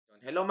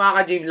Hello mga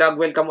ka-J-Vlog!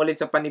 Welcome ulit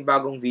sa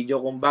panibagong video.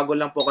 Kung bago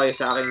lang po kayo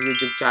sa aking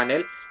YouTube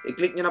channel,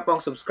 i-click nyo na po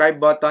ang subscribe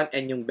button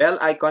and yung bell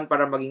icon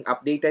para maging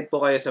updated po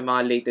kayo sa mga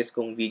latest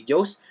kong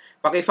videos.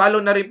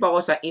 Paki-follow na rin po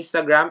ako sa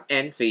Instagram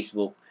and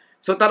Facebook.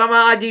 So tara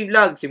mga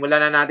ka-J-Vlog,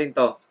 simulan na natin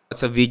to.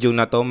 Sa video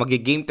na to,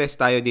 mag-game test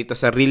tayo dito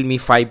sa Realme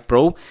 5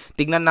 Pro.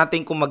 Tignan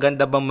natin kung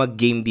maganda bang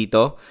mag-game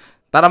dito.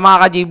 Tara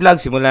mga ka-J-Vlog,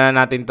 simulan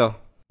na natin to.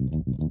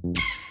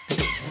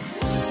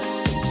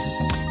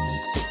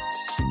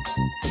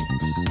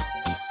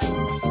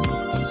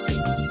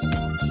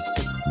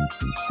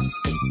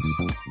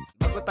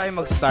 Tayo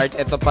mag-start,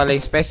 ito pala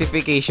yung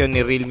specification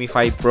ni Realme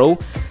 5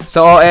 Pro.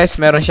 Sa OS,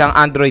 meron siyang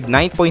Android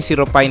 9.0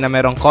 Pie na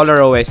merong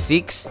ColorOS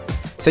 6.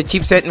 Sa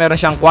chipset, meron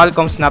siyang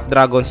Qualcomm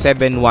Snapdragon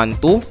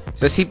 712.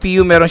 Sa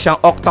CPU, meron siyang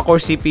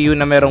octa-core CPU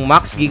na merong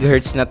max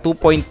GHz na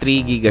 2.3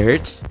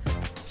 GHz.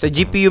 Sa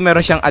GPU,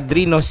 meron siyang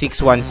Adreno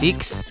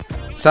 616.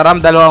 Sa RAM,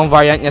 dalawang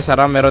variant niya. Sa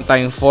RAM, meron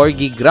tayong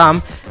 4GB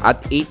RAM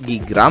at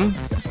 8GB RAM.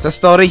 Sa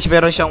storage,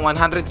 meron siyang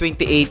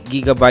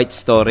 128GB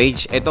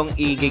storage. Itong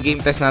i-game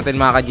test natin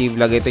mga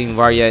ka-J-Vlog, ito yung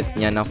variant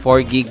niya na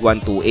 4GB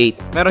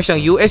 128. Meron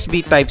siyang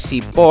USB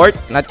Type-C port.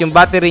 At yung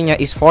battery niya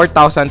is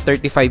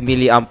 4035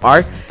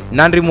 mAh.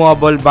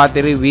 Non-removable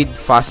battery with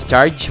fast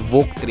charge,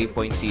 VOOC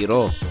 3.0.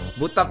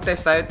 Boot up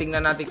test tayo.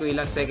 Tingnan natin kung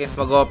ilang seconds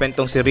mag-open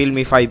tong si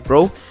Realme 5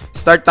 Pro.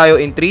 Start tayo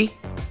in 3,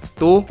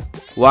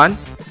 2,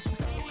 1.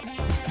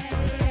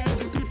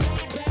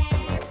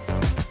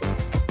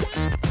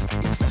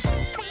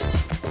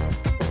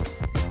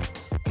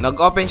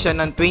 Nag-open siya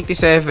ng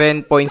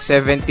 27.71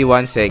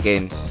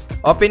 seconds.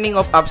 Opening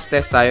of apps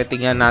test tayo.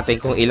 Tingnan natin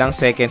kung ilang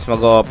seconds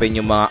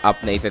mag-open yung mga app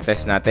na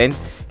itetest natin.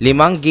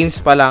 5 games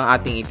pa lang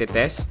ating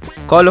itetest.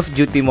 Call of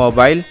Duty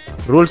Mobile,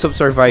 Rules of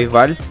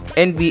Survival,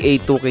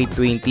 NBA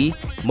 2K20,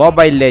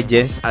 Mobile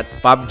Legends at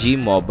PUBG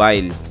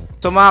Mobile.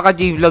 So mga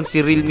ka-J-Vlog,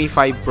 si Realme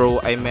 5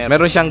 Pro ay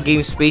meron siyang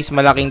game space.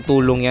 Malaking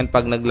tulong yan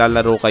pag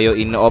naglalaro kayo.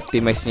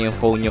 Ino-optimize niyo yung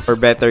phone nyo for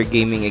better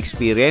gaming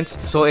experience.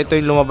 So ito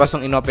yung lumabas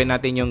ng inopen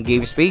natin yung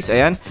game space.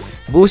 Ayan.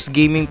 Boost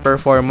gaming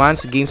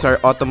performance. Games are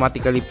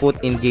automatically put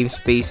in game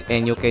space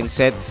and you can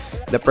set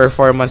the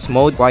performance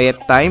mode,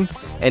 quiet time,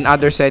 and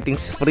other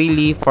settings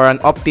freely for an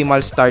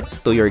optimal start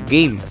to your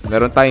game.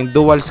 Meron tayong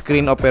dual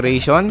screen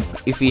operation,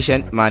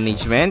 efficient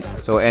management.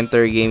 So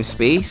enter game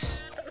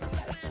space.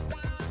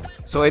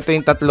 So, ito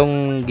yung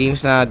tatlong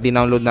games na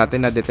dinownload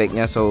natin, na-detect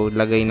niya. So,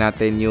 lagay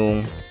natin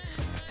yung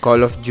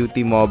Call of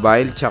Duty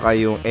Mobile, tsaka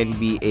yung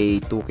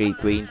NBA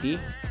 2K20.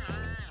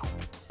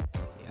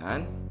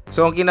 Yan.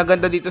 So, ang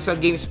kinaganda dito sa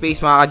game space,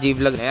 mga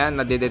ka-J-Vlog,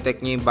 ayan,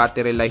 na-detect niya yung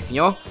battery life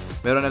nyo.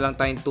 Meron na lang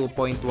tayong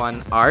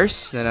 2.1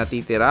 hours na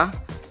natitira.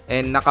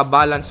 And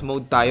naka-balance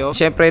mode tayo.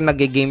 Siyempre,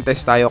 nag-game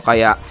test tayo,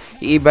 kaya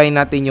iibay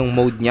natin yung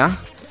mode niya.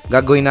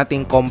 Gagawin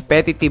natin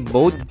competitive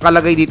mode.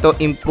 Kalagay dito,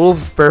 improve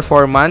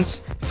performance,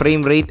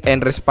 frame rate,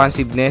 and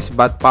responsiveness,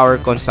 but power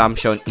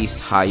consumption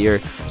is higher.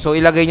 So,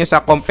 ilagay nyo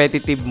sa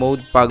competitive mode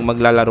pag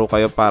maglalaro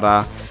kayo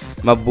para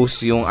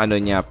ma-boost yung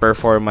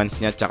performance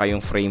niya, tsaka yung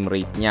frame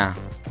rate niya.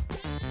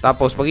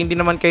 Tapos, pag hindi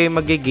naman kayo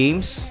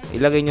mag-games,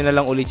 ilagay nyo na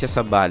lang ulit siya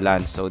sa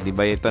balance. So,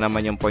 diba, ito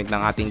naman yung point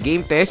ng ating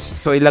game test.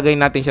 So, ilagay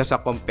natin siya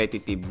sa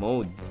competitive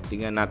mode.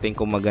 Tingnan natin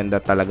kung maganda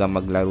talaga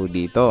maglaro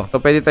dito.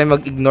 So, pwede tayo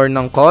mag-ignore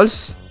ng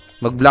calls.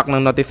 Mag-block ng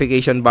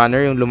notification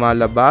banner yung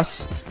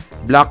lumalabas.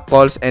 Block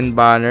calls and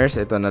banners.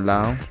 Ito na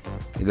lang.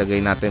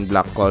 Ilagay natin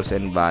block calls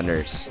and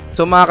banners.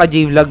 So mga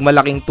ka-J-Vlog,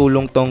 malaking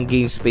tulong tong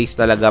game space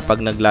talaga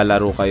pag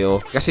naglalaro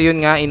kayo. Kasi yun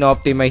nga,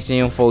 ino-optimize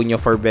niya yung phone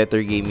nyo for better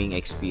gaming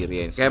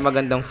experience. Kaya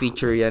magandang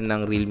feature yan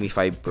ng Realme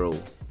 5 Pro.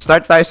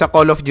 Start tayo sa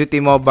Call of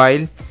Duty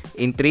Mobile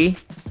in 3,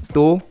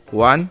 2,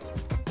 1.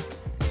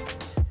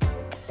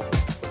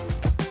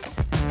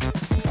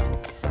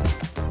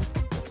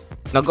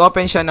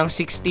 Nag-open siya ng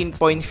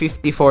 16.54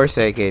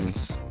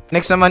 seconds.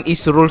 Next naman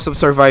is Rules of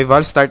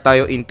Survival. Start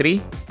tayo in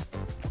 3,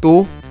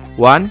 2,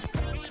 1.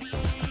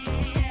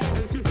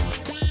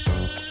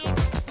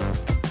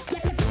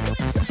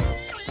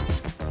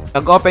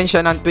 Nag-open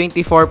siya ng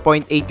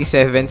 24.87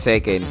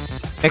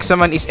 seconds. Next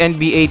naman is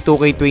NBA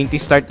 2K20.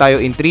 Start tayo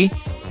in 3,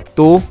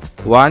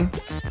 2, 1.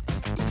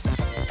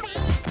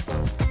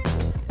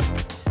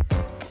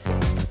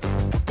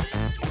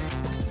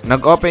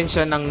 Nag-open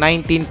siya ng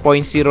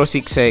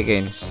 19.06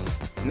 seconds.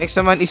 Next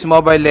naman is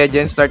Mobile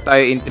Legends. Start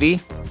tayo in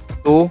 3,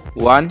 2,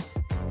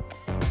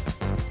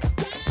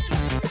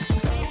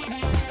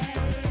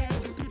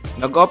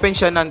 1. Nag-open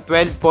siya ng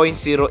 12.08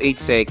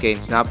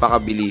 seconds.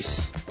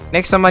 Napakabilis.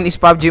 Next naman is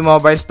PUBG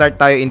Mobile. Start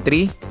tayo in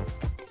 3,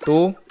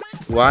 2,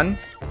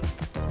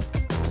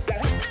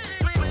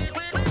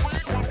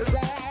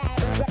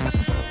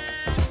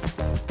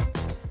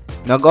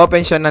 1.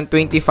 Nag-open siya ng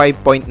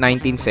 25.19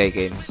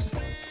 seconds.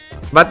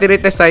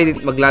 Battery test tayo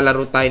dito.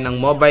 Maglalaro tayo ng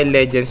Mobile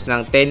Legends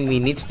ng 10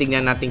 minutes.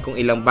 Tingnan natin kung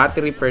ilang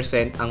battery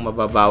percent ang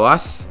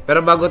mababawas. Pero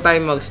bago tayo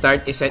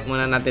mag-start, iset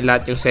muna natin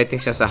lahat yung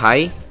settings sa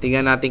high.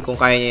 Tingnan natin kung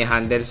kaya niya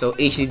i-handle. So,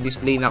 HD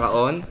display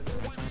naka-on.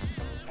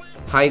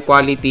 High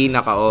quality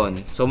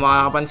naka-on. So,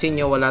 makakapansin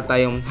nyo, wala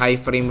tayong high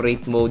frame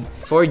rate mode.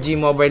 4G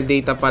mobile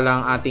data pa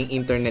lang ating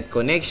internet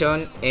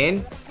connection.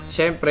 And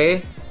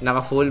syempre,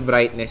 naka full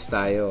brightness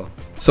tayo.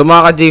 So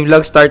mga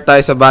ka-J-Vlog, start tayo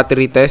sa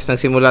battery test.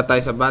 Nagsimula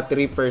tayo sa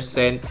battery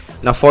percent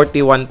na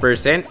 41%.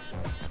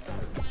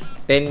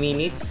 10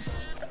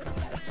 minutes.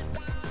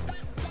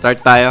 Start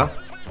tayo.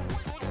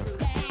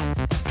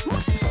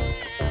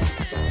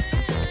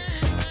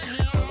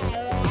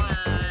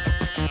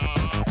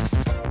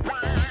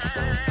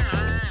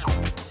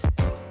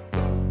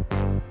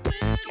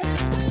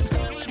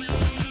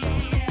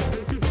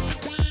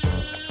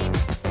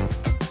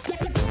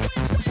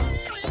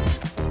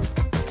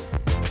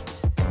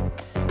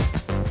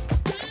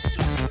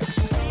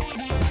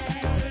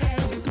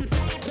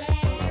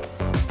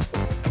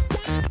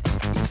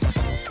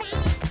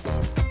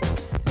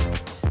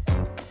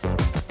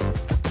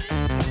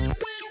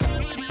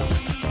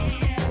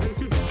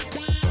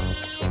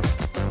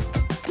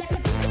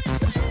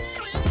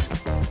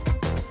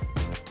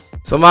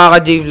 So mga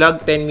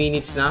ka-J-Vlog, 10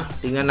 minutes na.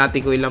 Tingnan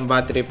natin kung ilang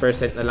battery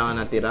percent na lang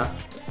ang natira.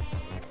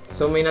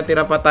 So may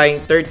natira pa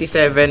tayong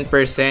 37%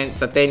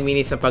 sa 10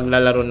 minutes na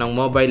paglalaro ng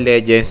Mobile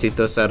Legends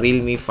ito sa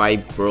Realme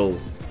 5 Pro.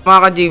 Mga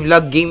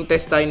ka-J-Vlog, game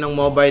test tayo ng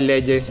Mobile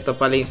Legends. Ito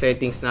pala yung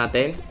settings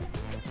natin.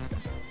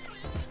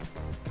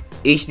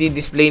 HD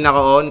display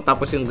naka-on,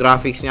 tapos yung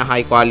graphics niya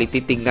high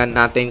quality. Tignan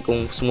natin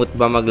kung smooth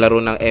ba maglaro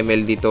ng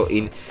ML dito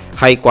in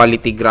high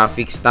quality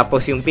graphics.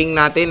 Tapos yung ping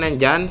natin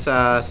nandyan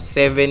sa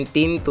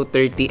 17 to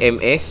 30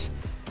 ms.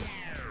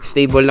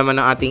 Stable naman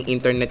ang ating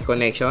internet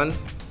connection.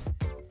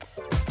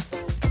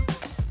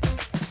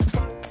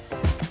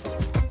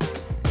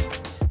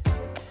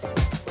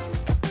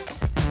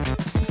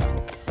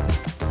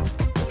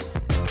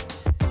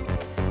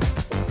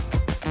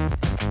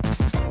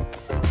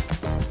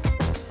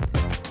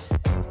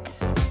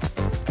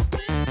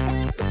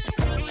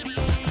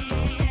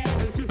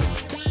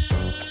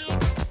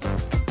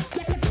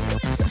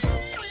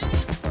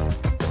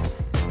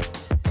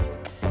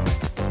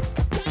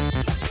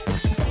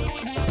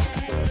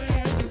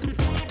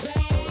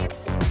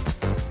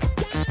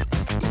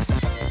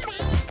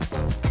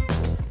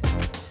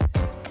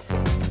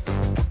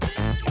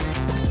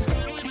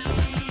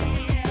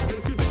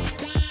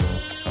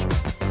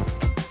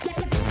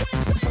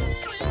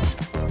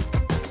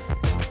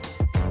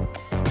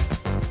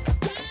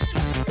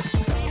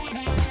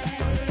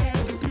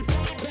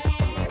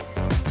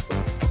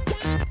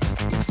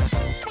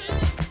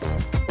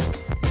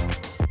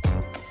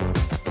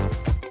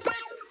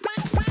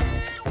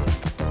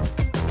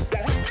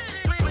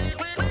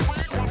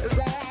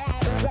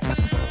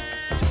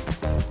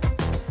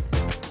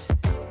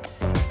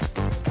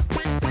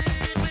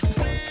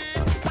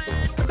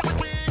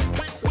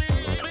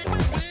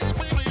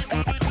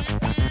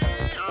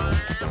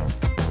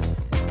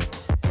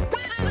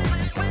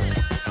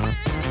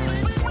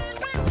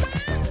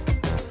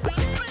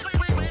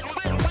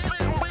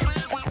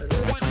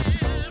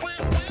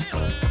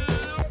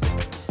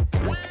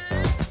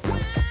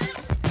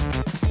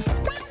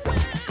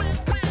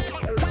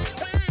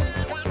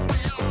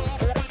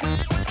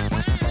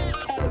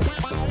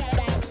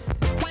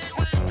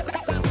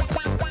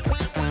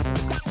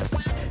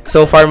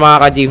 So far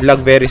mga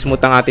ka-J-Vlog, very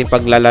smooth ang ating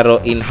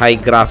paglalaro in high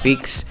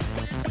graphics.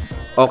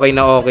 Okay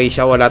na okay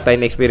siya, wala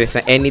tayong experience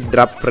na any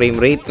drop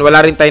frame rate. Wala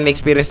rin tayong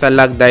experience sa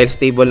lag dahil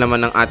stable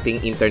naman ang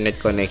ating internet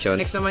connection.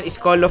 Next naman is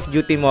Call of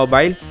Duty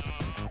Mobile.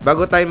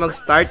 Bago tayo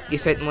mag-start,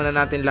 iset muna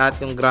natin lahat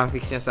yung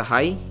graphics niya sa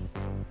high.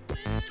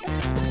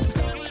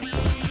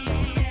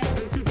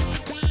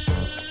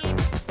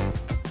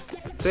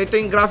 So ito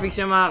yung graphics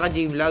niya mga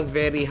ka-J-Vlog,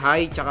 very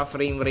high, tsaka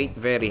frame rate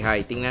very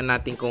high. Tingnan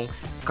natin kung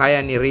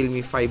kaya ni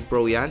Realme 5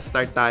 Pro yan.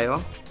 Start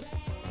tayo.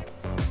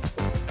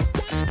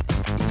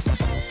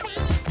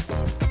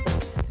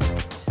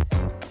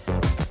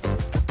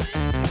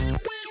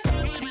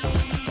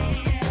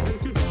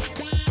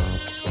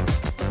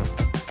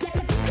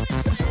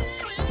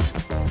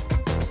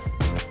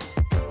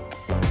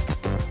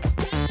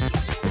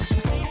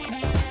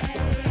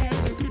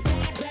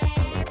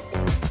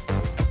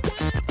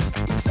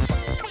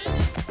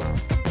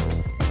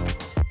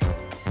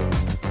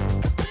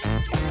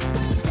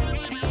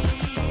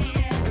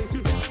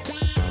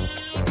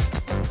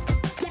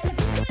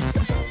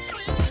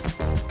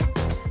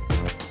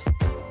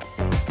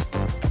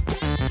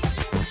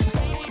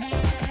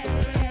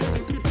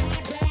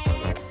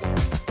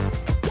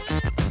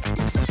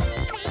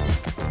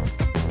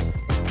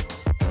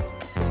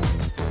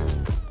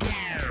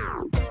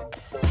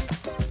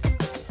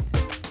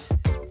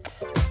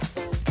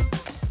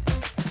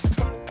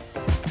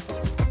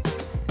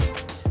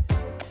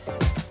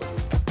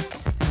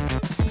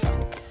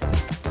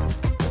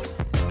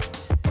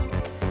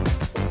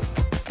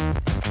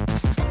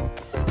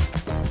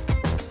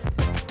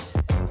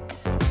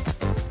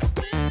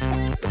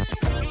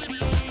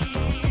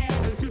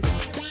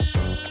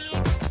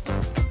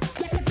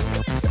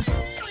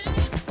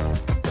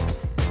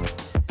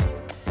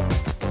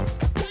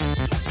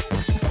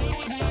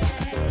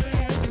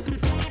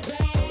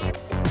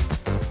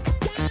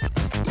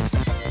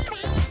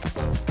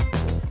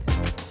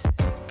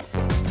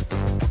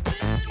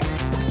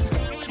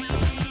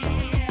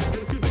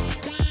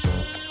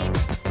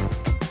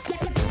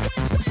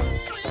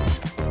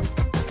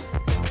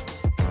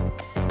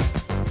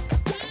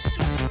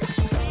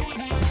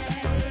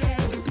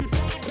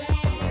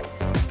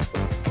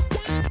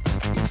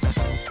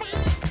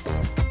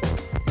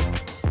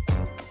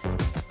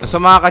 So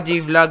mga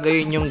ka-G-Vlog,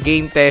 ayun yung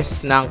game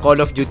test ng Call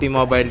of Duty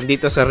Mobile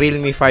dito sa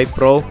Realme 5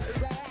 Pro.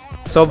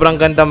 Sobrang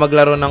ganda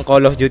maglaro ng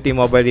Call of Duty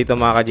Mobile dito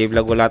mga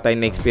ka-J-Vlog. Wala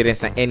tayong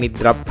na-experience na any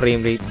drop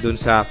frame rate dun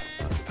sa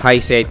high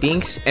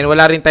settings. And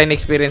wala rin tayong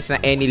na-experience na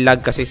any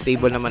lag kasi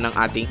stable naman ang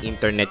ating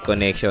internet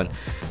connection.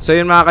 So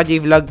yun mga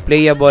ka-J-Vlog,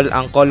 playable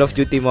ang Call of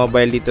Duty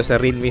Mobile dito sa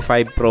Realme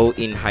 5 Pro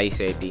in high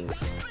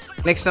settings.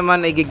 Next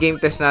naman ay game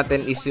test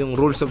natin is yung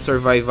Rules of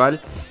Survival.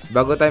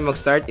 Bago tayo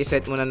mag-start,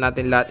 iset muna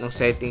natin lahat ng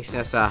settings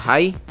niya sa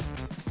high.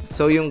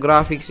 So yung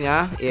graphics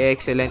niya,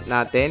 i-excellent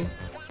natin.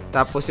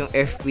 Tapos yung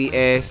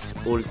FPS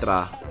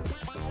Ultra.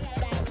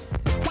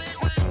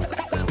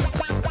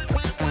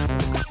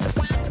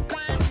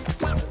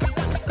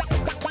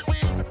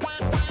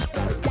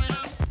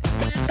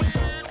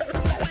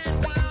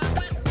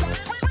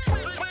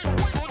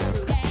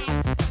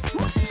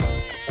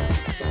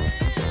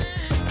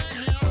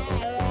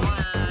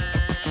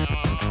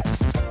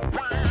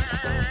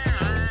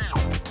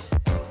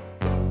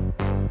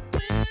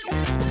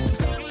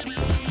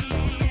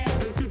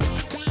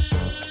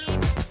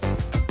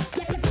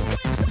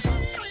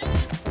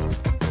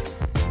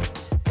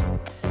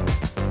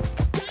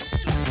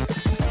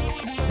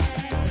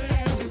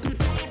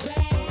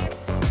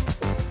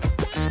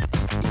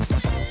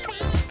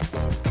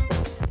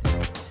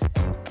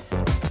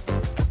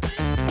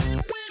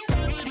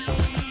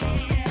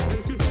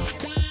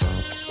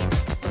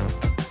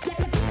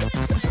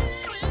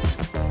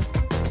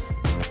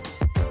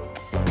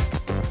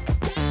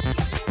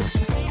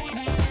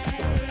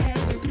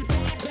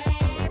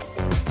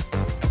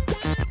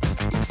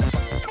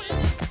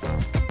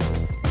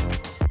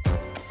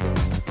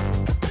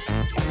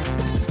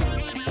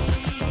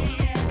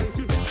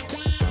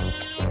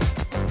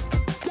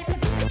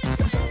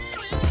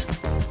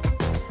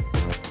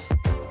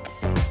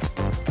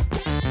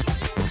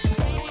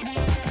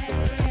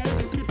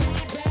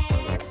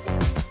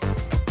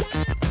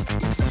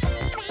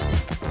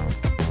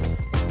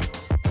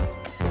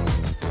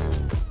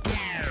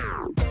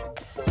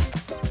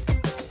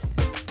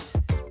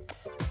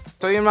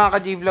 So yun mga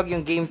ka-G-Vlog,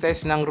 yung game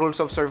test ng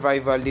Rules of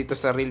Survival dito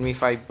sa Realme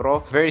 5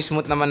 Pro. Very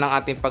smooth naman ang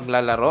ating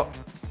paglalaro.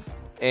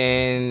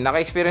 And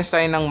naka-experience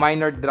tayo ng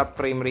minor drop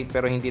frame rate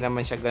pero hindi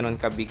naman siya ganun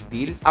ka-big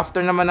deal.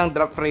 After naman ng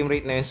drop frame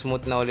rate na yun,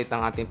 smooth na ulit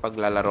ang ating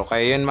paglalaro.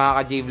 Kaya yun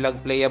mga ka-G-Vlog,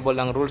 playable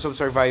ang Rules of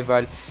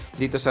Survival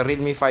dito sa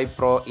Realme 5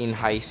 Pro in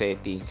high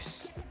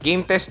settings.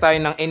 Game test tayo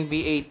ng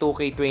NBA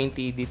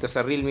 2K20 dito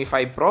sa Realme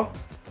 5 Pro.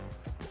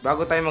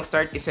 Bago tayo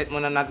mag-start, iset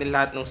muna natin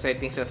lahat ng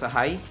settings sa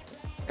high.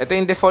 Ito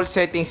yung default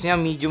settings niya,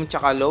 medium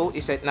tsaka low.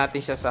 Iset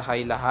natin siya sa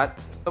high lahat.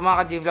 So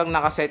mga ka-G-Vlog,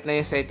 nakaset na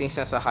yung settings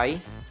niya sa high.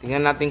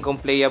 Tingnan natin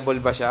kung playable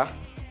ba siya.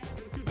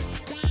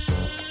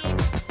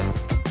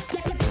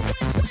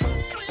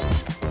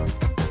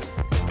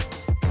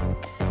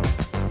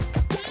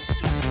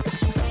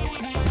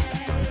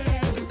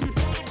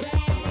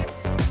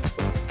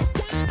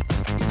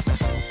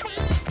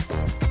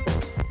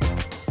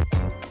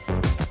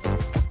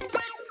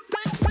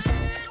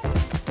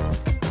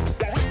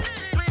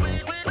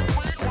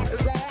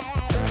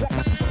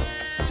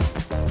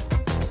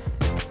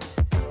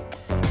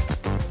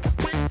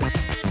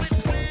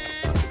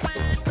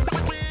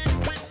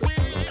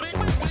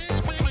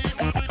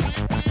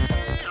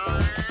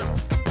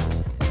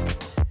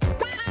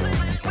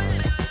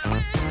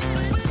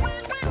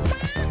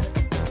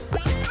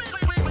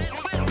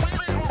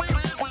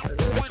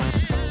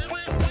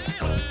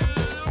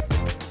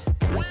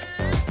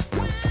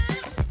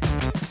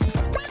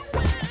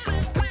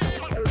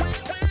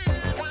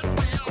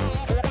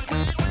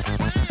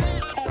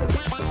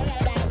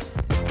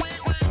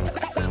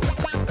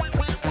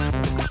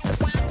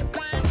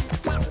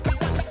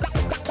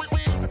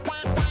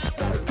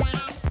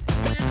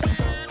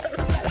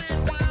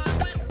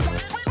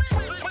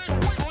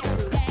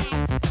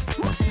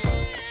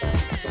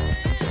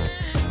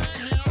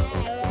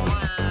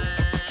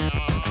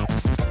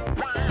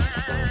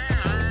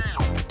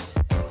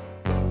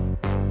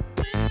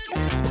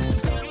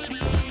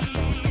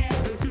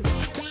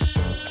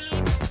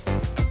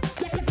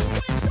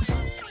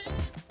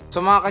 So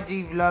mga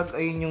ka-G-Vlog,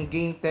 ayun yung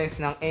game test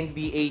ng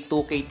NBA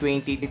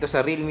 2K20 dito sa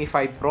Realme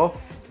 5 Pro.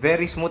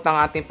 Very smooth ang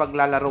ating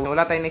paglalaro.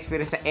 Wala tayong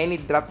experience na any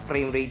drop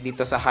frame rate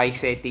dito sa high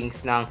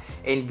settings ng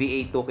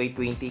NBA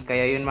 2K20.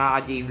 Kaya yun mga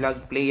ka-G-Vlog,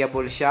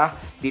 playable siya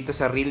dito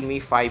sa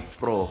Realme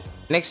 5 Pro.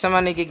 Next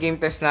naman na game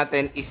test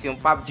natin is yung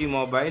PUBG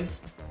Mobile.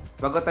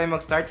 Bago tayo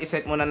mag-start,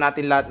 iset muna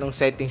natin lahat ng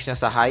settings niya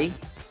sa high.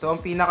 So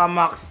ang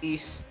pinaka-max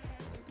is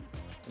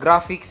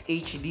graphics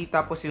HD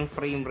tapos yung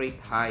frame rate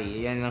high.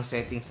 Ayan ang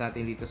settings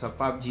natin dito sa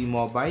PUBG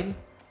Mobile.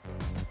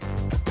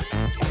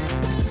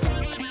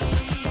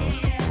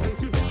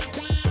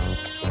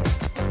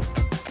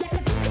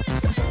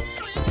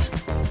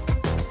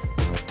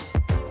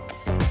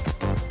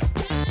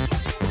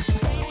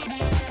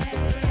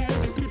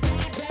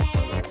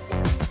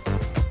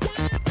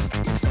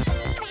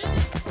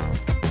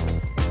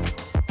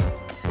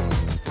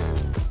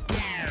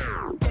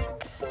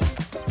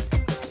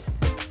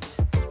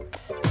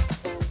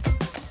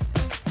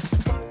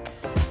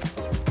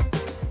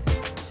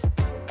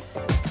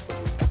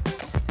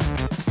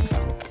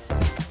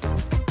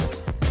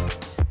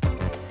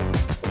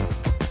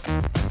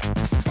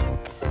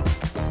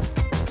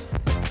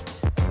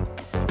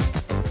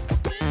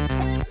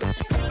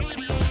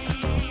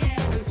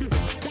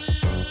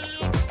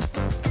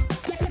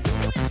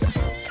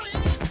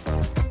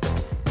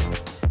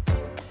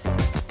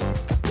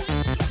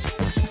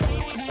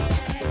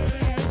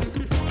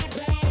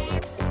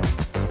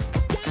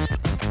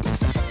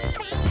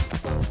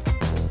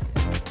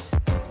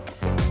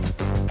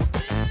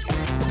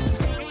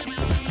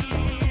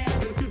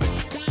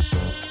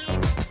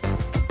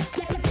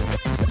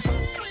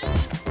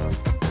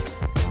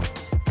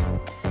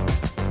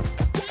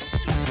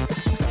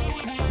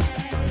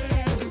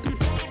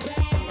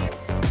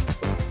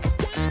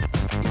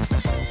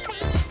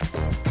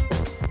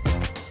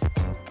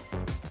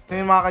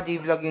 May mga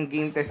ka-G-Vlog yung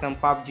game test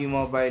ng PUBG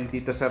Mobile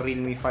dito sa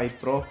Realme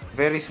 5 Pro.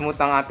 Very smooth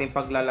ang ating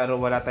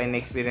paglalaro. Wala tayong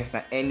na-experience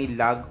na any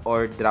lag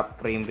or drop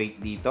frame rate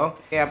dito.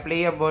 Kaya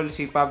playable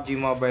si PUBG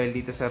Mobile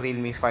dito sa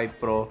Realme 5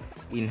 Pro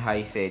in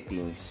high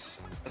settings.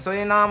 So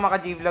yun na nga mga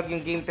ka-G-Vlog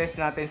yung game test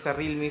natin sa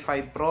Realme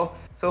 5 Pro.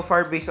 So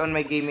far based on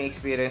my gaming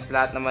experience,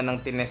 lahat naman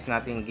ng tinest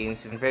natin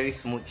games, very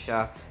smooth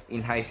siya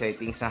in high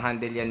settings.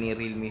 Na-handle yan ni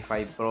Realme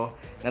 5 Pro.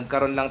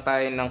 Nagkaroon lang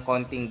tayo ng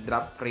konting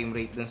drop frame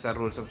rate dun sa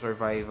Rules of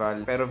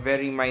Survival. Pero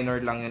very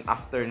minor lang yun.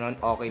 After nun,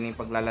 okay na yung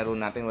paglalaro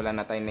natin. Wala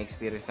na tayong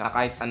na-experience na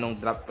kahit anong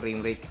drop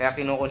frame rate. Kaya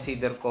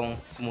kino-consider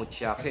kong smooth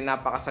siya. Kasi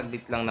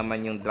napakasaglit lang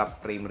naman yung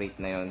drop frame rate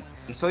na yun.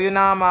 So yun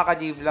na nga mga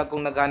ka-G-Vlog.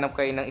 Kung naghanap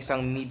kayo ng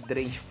isang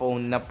mid-range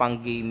phone na pang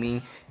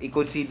gaming,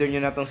 i-consider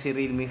nyo na tong si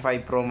Realme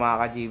 5 Pro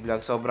mga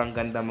ka-G-Vlog. Sobrang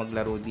ganda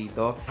maglaro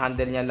dito.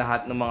 Handle niya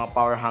lahat ng mga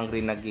power hungry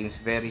na games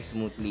very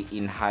smoothly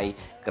in high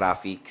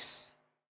graphics.